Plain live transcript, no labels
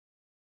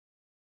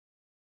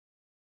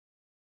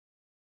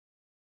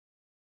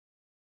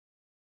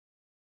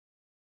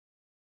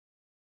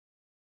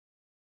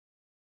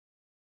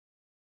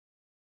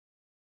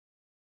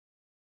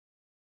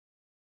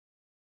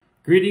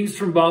Greetings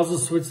from Basel,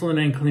 Switzerland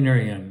and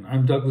Clinerion.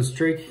 I'm Douglas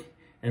Drake,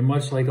 and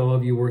much like all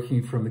of you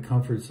working from the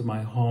comforts of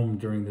my home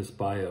during this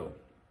bio,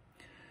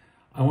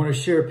 I want to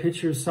share a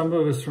picture of some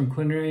of us from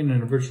Clinerion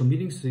in a virtual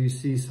meeting so you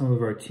see some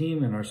of our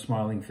team and our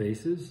smiling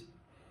faces.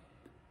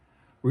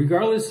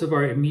 Regardless of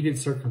our immediate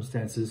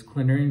circumstances,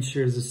 Clinerion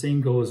shares the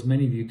same goal as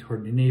many of you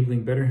toward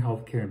enabling better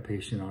healthcare and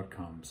patient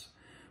outcomes.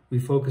 We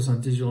focus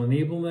on digital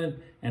enablement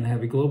and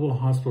have a global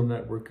hospital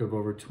network of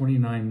over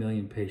 29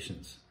 million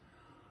patients.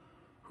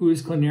 Who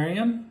is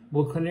Clinerion?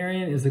 Well,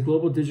 Clinerion is a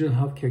global digital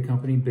healthcare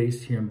company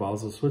based here in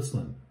Basel,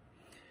 Switzerland.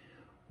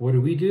 What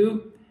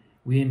do?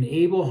 We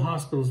enable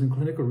hospitals and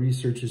clinical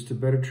researchers to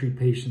better treat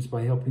patients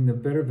by helping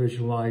them better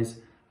visualize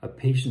a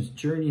patient's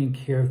journey and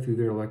care through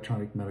their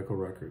electronic medical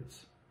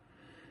records.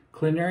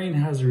 Clinerion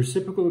has a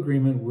reciprocal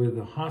agreement with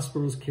the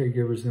hospital's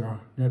caregivers in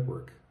our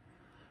network.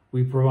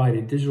 We provide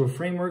a digital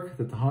framework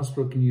that the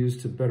hospital can use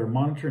to better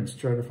monitor and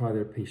stratify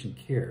their patient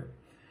care.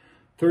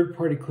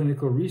 Third-party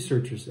clinical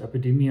researchers,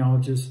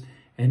 epidemiologists,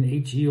 and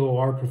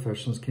HEOR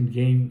professionals can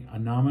gain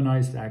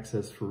anonymized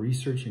access for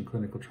research and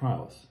clinical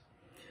trials.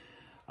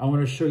 I want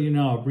to show you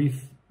now a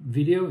brief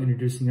video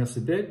introducing us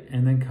a bit,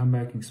 and then come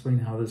back and explain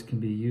how this can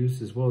be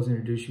used, as well as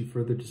introduce you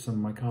further to some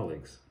of my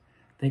colleagues.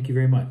 Thank you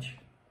very much.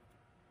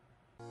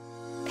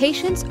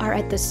 Patients are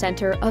at the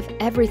center of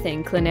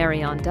everything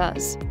Clinerion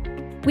does.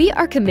 We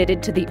are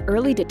committed to the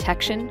early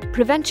detection,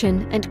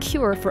 prevention, and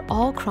cure for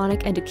all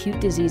chronic and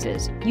acute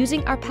diseases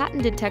using our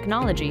patented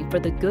technology for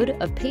the good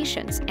of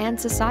patients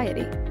and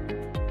society.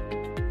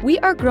 We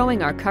are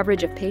growing our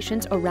coverage of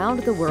patients around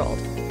the world,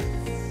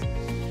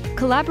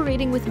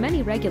 collaborating with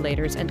many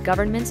regulators and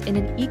governments in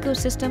an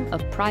ecosystem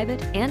of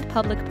private and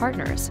public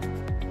partners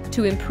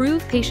to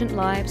improve patient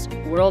lives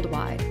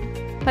worldwide.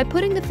 By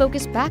putting the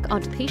focus back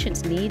onto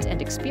patients' needs and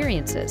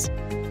experiences,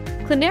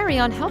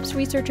 Clinerion helps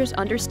researchers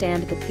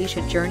understand the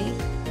patient journey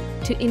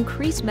to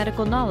increase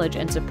medical knowledge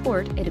and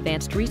support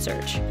advanced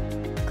research.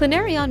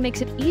 Clinerion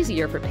makes it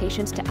easier for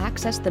patients to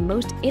access the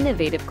most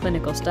innovative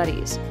clinical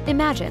studies.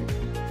 Imagine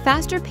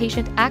faster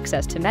patient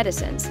access to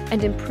medicines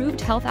and improved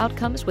health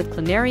outcomes with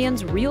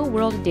Clinerion's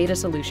real-world data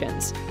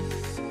solutions.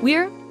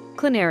 We're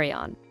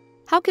Clinerion.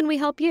 How can we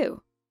help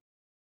you?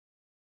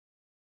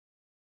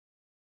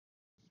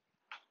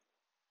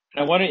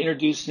 I want to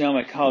introduce now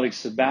my colleague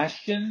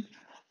Sebastian,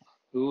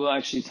 who will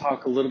actually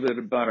talk a little bit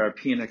about our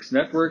PNX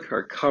network,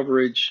 our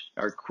coverage,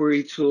 our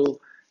query tool,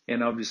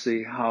 and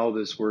obviously how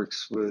this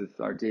works with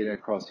our data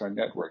across our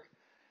network.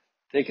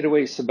 Take it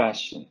away,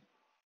 Sebastian.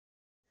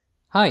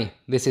 Hi,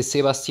 this is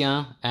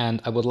Sebastian,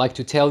 and I would like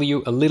to tell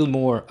you a little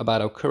more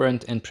about our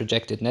current and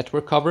projected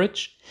network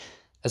coverage,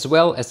 as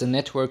well as the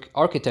network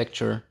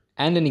architecture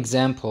and an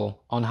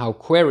example on how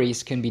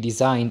queries can be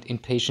designed in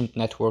Patient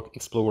Network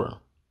Explorer.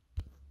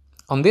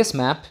 On this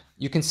map,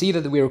 you can see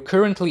that we are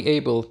currently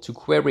able to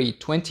query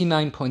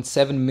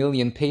 29.7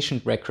 million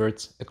patient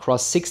records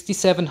across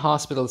 67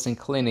 hospitals and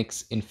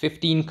clinics in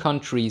 15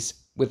 countries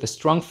with a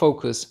strong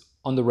focus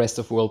on the rest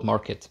of world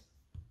market.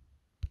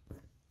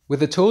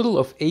 With a total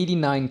of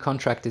 89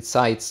 contracted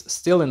sites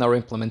still in our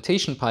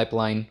implementation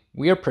pipeline,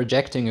 we are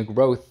projecting a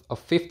growth of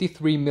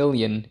 53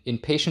 million in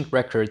patient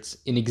records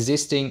in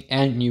existing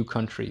and new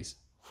countries.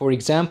 For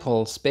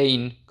example,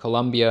 Spain,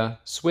 Colombia,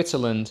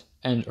 Switzerland,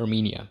 and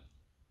Armenia.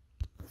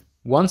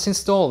 Once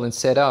installed and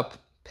set up,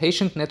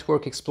 Patient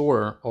Network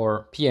Explorer,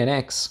 or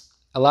PNX,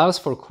 allows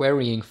for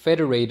querying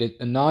federated,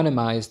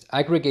 anonymized,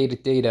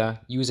 aggregated data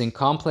using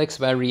complex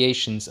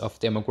variations of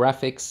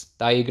demographics,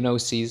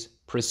 diagnoses,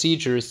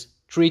 procedures,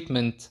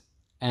 treatment,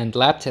 and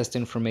lab test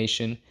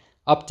information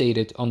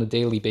updated on a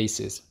daily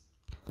basis.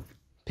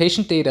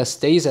 Patient data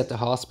stays at the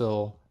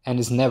hospital and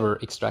is never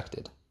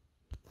extracted.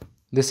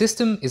 The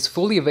system is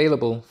fully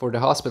available for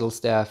the hospital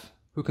staff,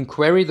 who can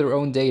query their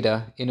own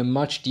data in a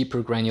much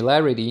deeper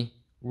granularity,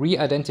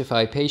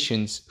 re-identify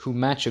patients who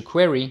match a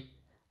query,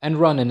 and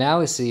run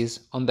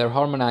analyses on their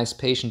harmonized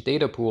patient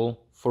data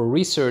pool for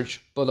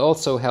research but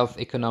also health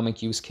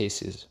economic use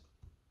cases.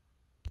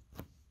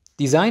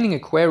 Designing a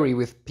query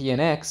with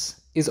PNX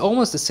is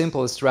almost as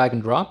simple as drag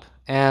and drop,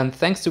 and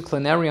thanks to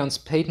Clinerion's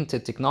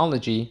patented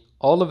technology,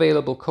 all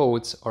available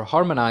codes are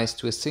harmonized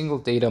to a single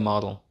data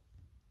model.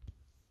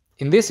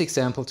 In this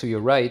example to your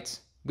right,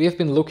 we have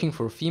been looking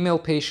for female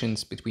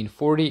patients between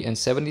 40 and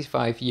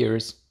 75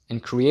 years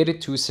and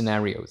created two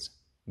scenarios,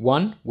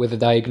 one with a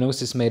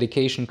diagnosis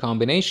medication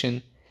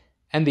combination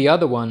and the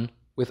other one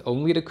with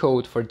only the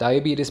code for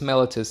diabetes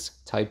mellitus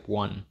type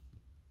 1.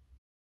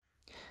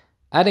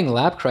 Adding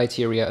lab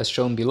criteria as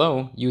shown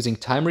below using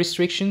time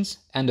restrictions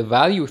and a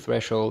value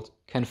threshold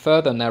can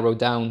further narrow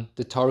down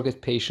the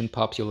target patient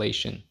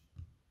population.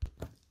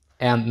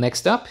 And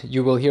next up,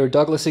 you will hear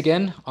Douglas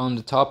again on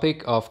the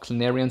topic of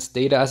Clinerion's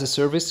data as a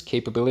service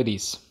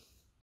capabilities.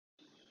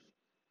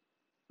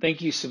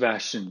 Thank you,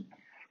 Sebastian.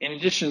 In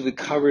addition to the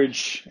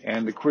coverage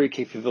and the query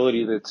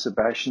capability that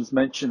Sebastian's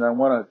mentioned, I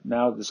want to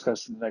now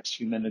discuss in the next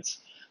few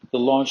minutes the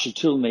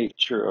longitudinal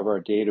nature of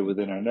our data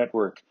within our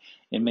network,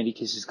 in many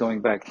cases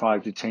going back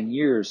 5 to 10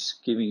 years,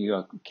 giving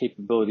you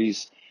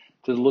capabilities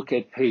to look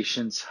at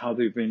patients, how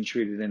they've been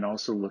treated, and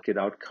also look at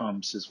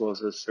outcomes as well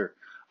as their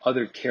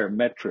other care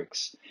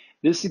metrics.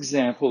 This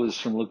example is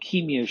from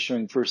leukemia,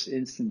 showing first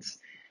instance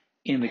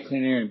in the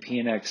Clinerion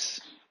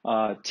PNX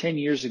 10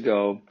 years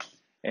ago,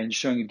 and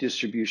showing a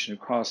distribution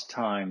across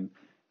time,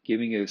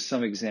 giving you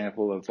some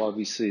example of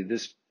obviously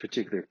this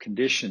particular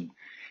condition.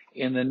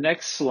 In the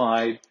next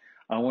slide,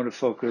 I want to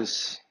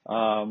focus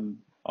on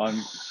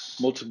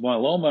multiple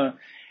myeloma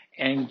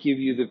and give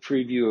you the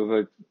preview of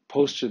a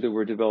poster that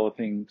we're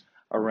developing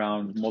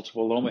around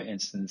multiple myeloma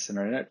incidence in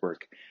our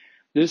network.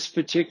 This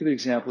particular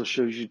example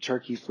shows you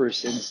Turkey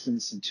first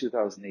instance in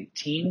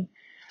 2018,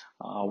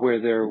 where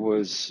there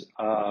was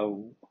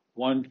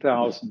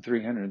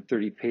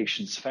 1,330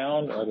 patients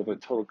found out of a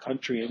total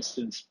country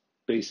instance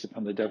based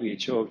upon the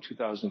WHO of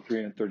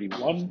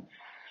 2,331.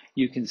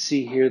 You can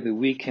see here that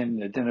we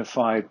can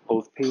identify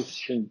both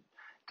patient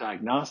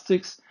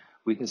diagnostics.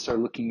 We can start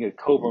looking at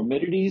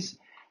comorbidities.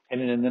 And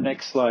then in the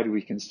next slide,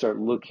 we can start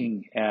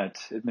looking at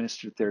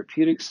administered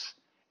therapeutics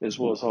as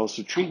well as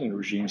also treatment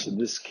regimes. In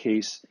this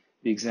case,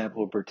 the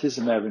example of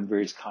bertizumab in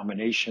various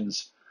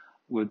combinations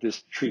with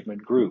this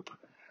treatment group.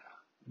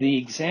 The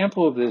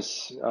example of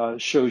this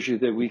shows you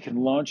that we can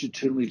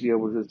longitudinally be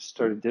able to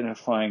start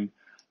identifying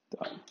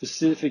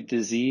specific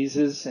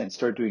diseases and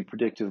start doing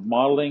predictive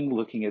modeling,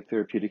 looking at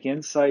therapeutic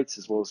insights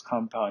as well as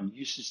compound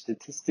usage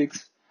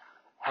statistics,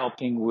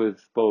 helping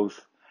with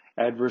both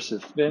adverse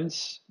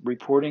events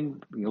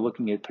reporting,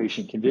 looking at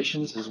patient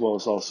conditions, as well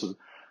as also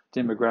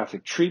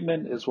demographic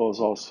treatment, as well as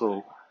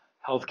also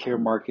healthcare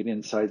market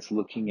insights,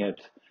 looking at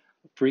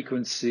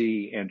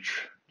frequency and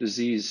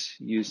disease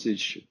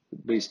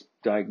usage-based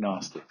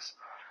diagnostics.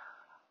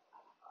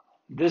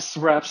 This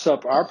wraps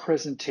up our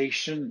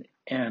presentation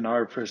and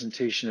our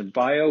presentation of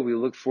bio. We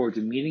look forward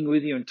to meeting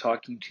with you and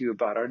talking to you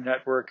about our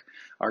network,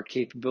 our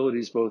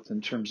capabilities, both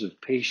in terms of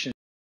patient